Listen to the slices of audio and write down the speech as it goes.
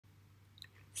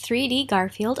3D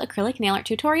Garfield acrylic nail art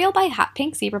tutorial by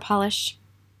Hotpinkzebrapolish.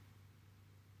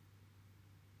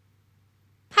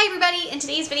 Hi everybody! In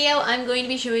today's video I'm going to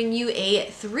be showing you a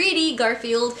 3D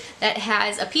Garfield that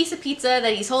has a piece of pizza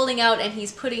that he's holding out and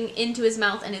he's putting into his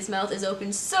mouth, and his mouth is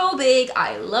open so big.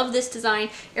 I love this design.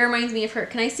 It reminds me of her.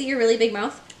 Can I see your really big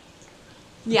mouth?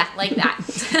 Yeah, like that.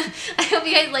 I hope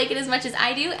you guys like it as much as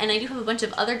I do, and I do have a bunch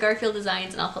of other Garfield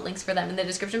designs and I'll put links for them in the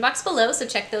description box below, so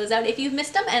check those out if you've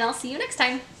missed them, and I'll see you next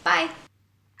time. Bye!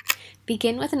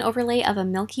 Begin with an overlay of a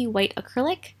milky white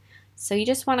acrylic. So you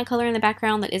just want a color in the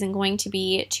background that isn't going to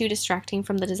be too distracting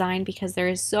from the design, because there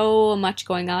is so much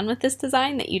going on with this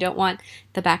design that you don't want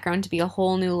the background to be a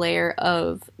whole new layer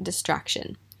of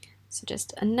distraction. So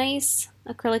just a nice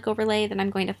acrylic overlay, then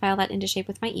I'm going to file that into shape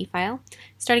with my e-file,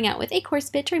 starting out with a coarse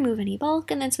bit to remove any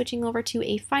bulk, and then switching over to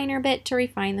a finer bit to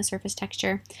refine the surface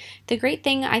texture. The great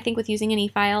thing I think with using an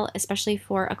e-file, especially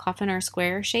for a coffin or a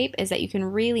square shape, is that you can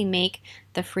really make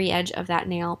the free edge of that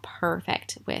nail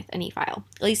perfect with an e-file.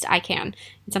 At least I can.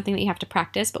 It's something that you have to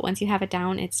practice, but once you have it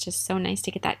down, it's just so nice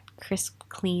to get that crisp,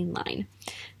 clean line.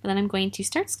 But then I'm going to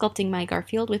start sculpting my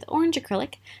Garfield with orange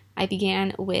acrylic. I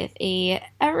began with a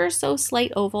ever so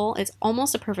slight oval. It's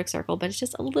almost a perfect circle, but it's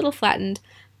just a little flattened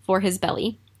for his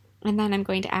belly. And then I'm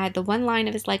going to add the one line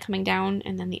of his leg coming down,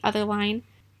 and then the other line,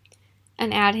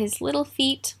 and add his little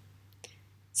feet.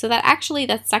 So that actually,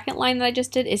 that second line that I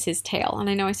just did is his tail. And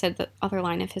I know I said the other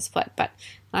line of his foot, but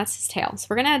that's his tail. So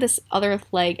we're going to add this other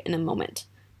leg in a moment.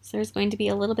 So there's going to be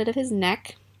a little bit of his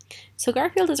neck. So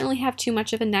Garfield doesn't really have too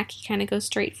much of a neck. He kind of goes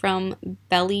straight from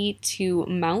belly to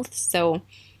mouth. So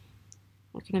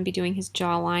we're going to be doing his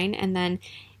jawline. And then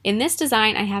in this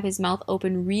design, I have his mouth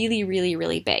open really, really,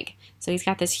 really big. So he's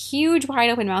got this huge wide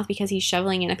open mouth because he's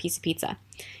shoveling in a piece of pizza.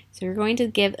 So we're going to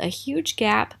give a huge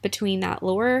gap between that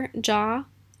lower jaw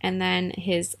and then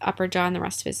his upper jaw and the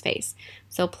rest of his face.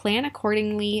 So plan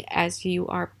accordingly as you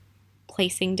are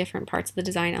placing different parts of the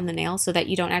design on the nail so that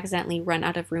you don't accidentally run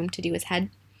out of room to do his head.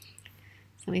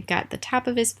 So we've got the top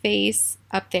of his face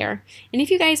up there. And if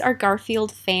you guys are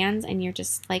Garfield fans and you're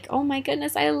just like, oh my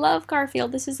goodness, I love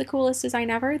Garfield, this is the coolest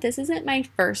design ever, this isn't my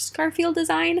first Garfield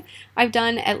design. I've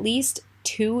done at least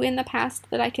 2 in the past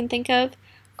that I can think of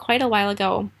quite a while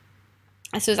ago.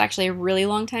 This was actually a really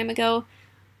long time ago.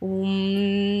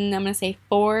 I'm going to say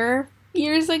 4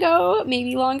 years ago,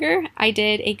 maybe longer. I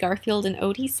did a Garfield and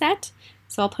Odie set.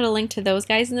 So I'll put a link to those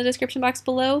guys in the description box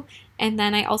below. And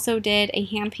then I also did a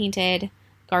hand-painted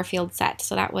Garfield set.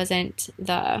 So that wasn't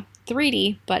the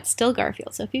 3D, but still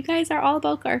Garfield. So if you guys are all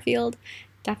about Garfield,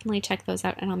 definitely check those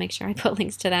out, and I'll make sure I put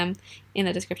links to them in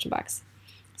the description box.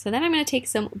 So then I'm going to take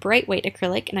some bright white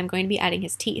acrylic, and I'm going to be adding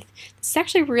his teeth. This is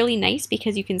actually really nice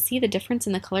because you can see the difference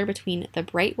in the color between the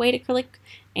bright white acrylic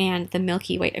and the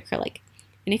milky white acrylic.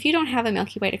 And if you don't have a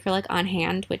milky white acrylic on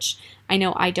hand, which I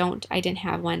know I didn't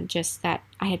have one, just that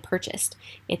I had purchased.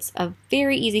 It's a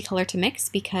very easy color to mix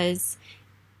because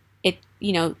it,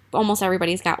 almost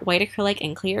everybody's got white acrylic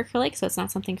and clear acrylic, so it's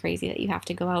not something crazy that you have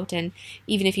to go out and,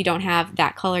 even if you don't have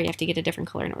that color, you have to get a different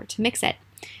color in order to mix it.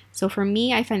 So for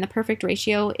me, I find the perfect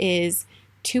ratio is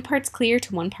 2 parts clear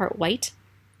to 1 part white,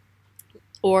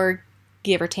 or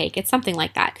give or take. It's something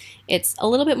like that. It's a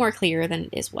little bit more clear than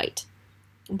it is white.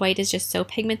 White is just so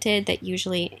pigmented that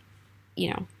usually,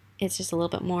 it's just a little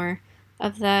bit more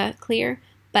of the clear.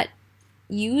 But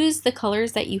use the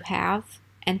colors that you have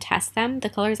and test them. The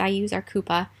colors I use are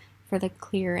Koopa for the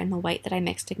clear and the white that I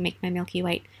mix to make my milky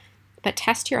white. But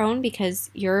test your own, because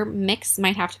your mix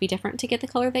might have to be different to get the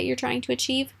color that you're trying to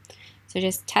achieve. So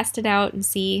just test it out and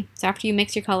see. So after you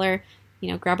mix your color,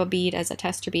 grab a bead as a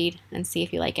tester bead and see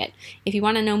if you like it. If you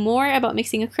want to know more about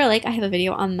mixing acrylic, I have a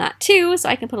video on that too, so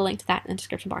I can put a link to that in the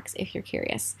description box if you're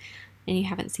curious and you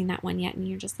haven't seen that one yet and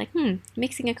you're just like,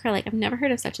 mixing acrylic, I've never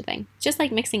heard of such a thing. It's just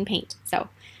like mixing paint. So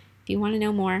if you want to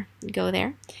know more, go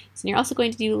there. So you're also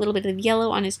going to do a little bit of yellow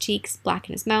on his cheeks, black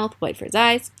in his mouth, white for his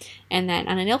eyes, and then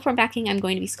on a nail form backing, I'm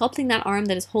going to be sculpting that arm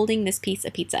that is holding this piece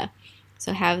of pizza.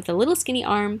 So have the little skinny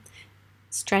arm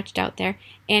stretched out there.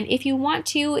 And if you want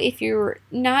to, if you're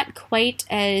not quite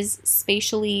as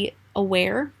spatially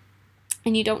aware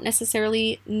and you don't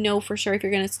necessarily know for sure if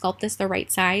you're going to sculpt this the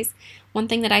right size, one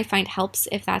thing that I find helps,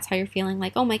 if that's how you're feeling,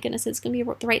 like, oh my goodness, it's going to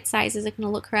be the right size, is it going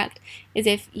to look correct, is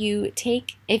if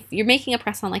you're making a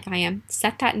press on like I am,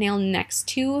 set that nail next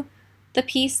to the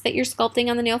piece that you're sculpting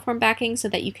on the nail form backing so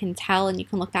that you can tell and you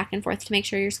can look back and forth to make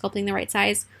sure you're sculpting the right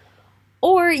size.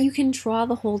 Or you can draw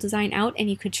the whole design out and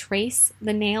you could trace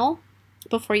the nail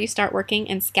before you start working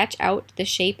and sketch out the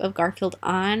shape of Garfield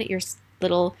on your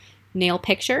little nail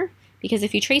picture. Because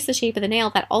if you trace the shape of the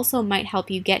nail, that also might help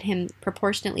you get him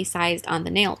proportionately sized on the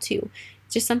nail too.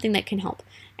 just something that can help.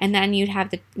 And then you'd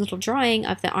have the little drawing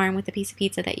of the arm with the piece of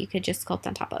pizza that you could just sculpt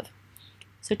on top of.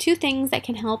 So 2 things that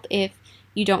can help if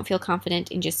you don't feel confident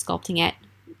in just sculpting it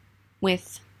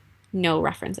with no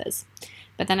references.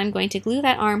 But then I'm going to glue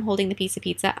that arm holding the piece of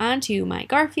pizza onto my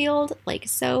Garfield, like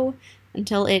so,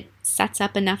 until it sets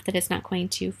up enough that it's not going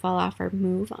to fall off or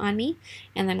move on me.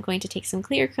 And then I'm going to take some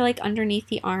clear acrylic underneath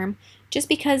the arm, just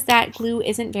because that glue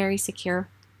isn't very secure.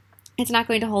 It's not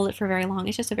going to hold it for very long.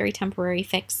 It's just a very temporary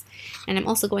fix. And I'm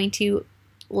also going to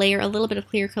layer a little bit of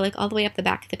clear acrylic all the way up the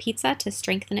back of the pizza to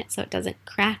strengthen it so it doesn't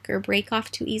crack or break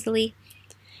off too easily.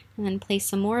 And then place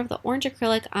some more of the orange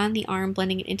acrylic on the arm,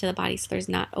 blending it into the body so there's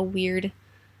not a weird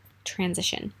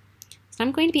transition. So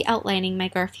I'm going to be outlining my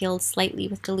Garfield slightly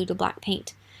with diluted black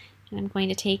paint. And I'm going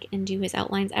to take and do his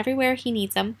outlines everywhere he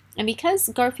needs them. And because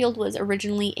Garfield was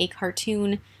originally a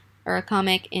cartoon or a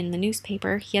comic in the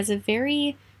newspaper, he has a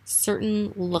very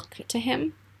certain look to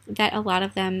him that a lot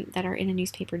of them that are in a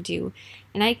newspaper do.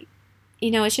 And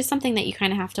it's just something that you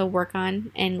kind of have to work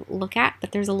on and look at,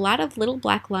 but there's a lot of little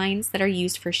black lines that are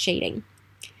used for shading.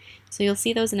 So you'll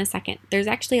see those in a second. There's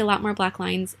actually a lot more black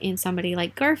lines in somebody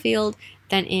like Garfield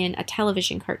than in a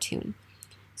television cartoon.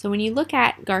 So when you look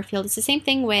at Garfield, it's the same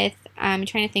thing with, I'm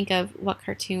trying to think of what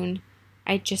cartoon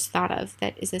I just thought of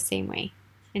that is the same way.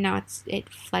 And now it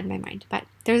fled my mind. But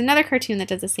there's another cartoon that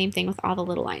does the same thing with all the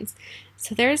little lines.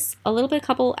 So there's a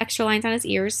couple extra lines on his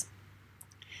ears.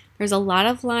 There's a lot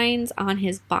of lines on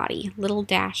his body, little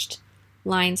dashed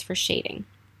lines for shading.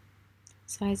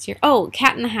 So as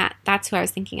Cat in the Hat, that's who I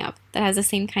was thinking of. That has the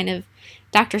same kind of,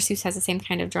 Dr. Seuss has the same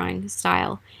kind of drawing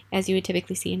style as you would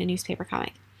typically see in a newspaper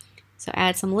comic. So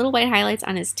add some little white highlights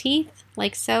on his teeth,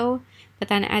 like so. But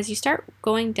then as you start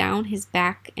going down his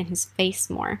back and his face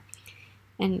more,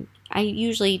 and I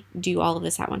usually do all of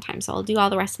this at one time, so I'll do all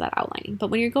the rest of that outlining. But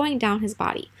when you're going down his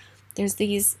body, there's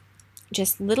these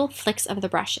just little flicks of the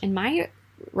brush. And my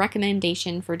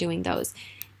recommendation for doing those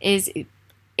is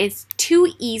it's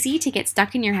too easy to get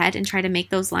stuck in your head and try to make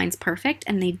those lines perfect,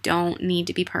 and they don't need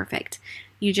to be perfect.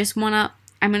 You just want to,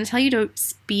 I'm going to tell you to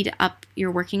speed up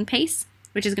your working pace,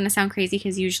 which is going to sound crazy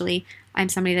because usually I'm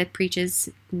somebody that preaches,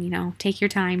 take your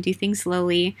time, do things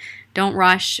slowly, don't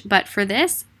rush. But for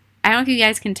this, I don't know if you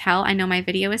guys can tell, I know my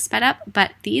video is sped up,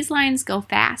 but these lines go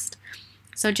fast.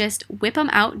 So just whip them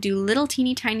out, do little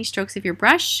teeny tiny strokes of your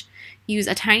brush, use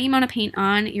a tiny amount of paint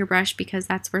on your brush because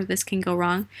that's where this can go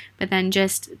wrong, but then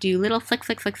just do little flick,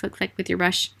 flick, flick, flick, flick with your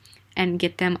brush and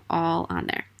get them all on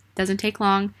there. Doesn't take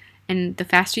long, and the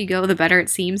faster you go, the better it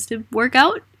seems to work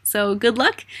out. So good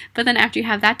luck. But then after you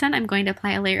have that done, I'm going to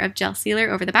apply a layer of gel sealer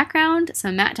over the background,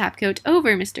 some matte top coat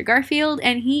over Mr. Garfield,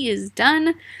 and he is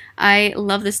done. I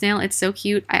love this nail. It's so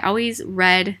cute. I always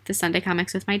read the Sunday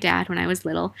comics with my dad when I was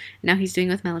little. Now he's doing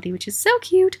it with Melody, which is so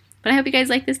cute. But I hope you guys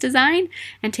like this design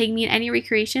and take me in any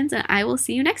recreations, and I will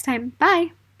see you next time.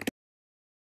 Bye!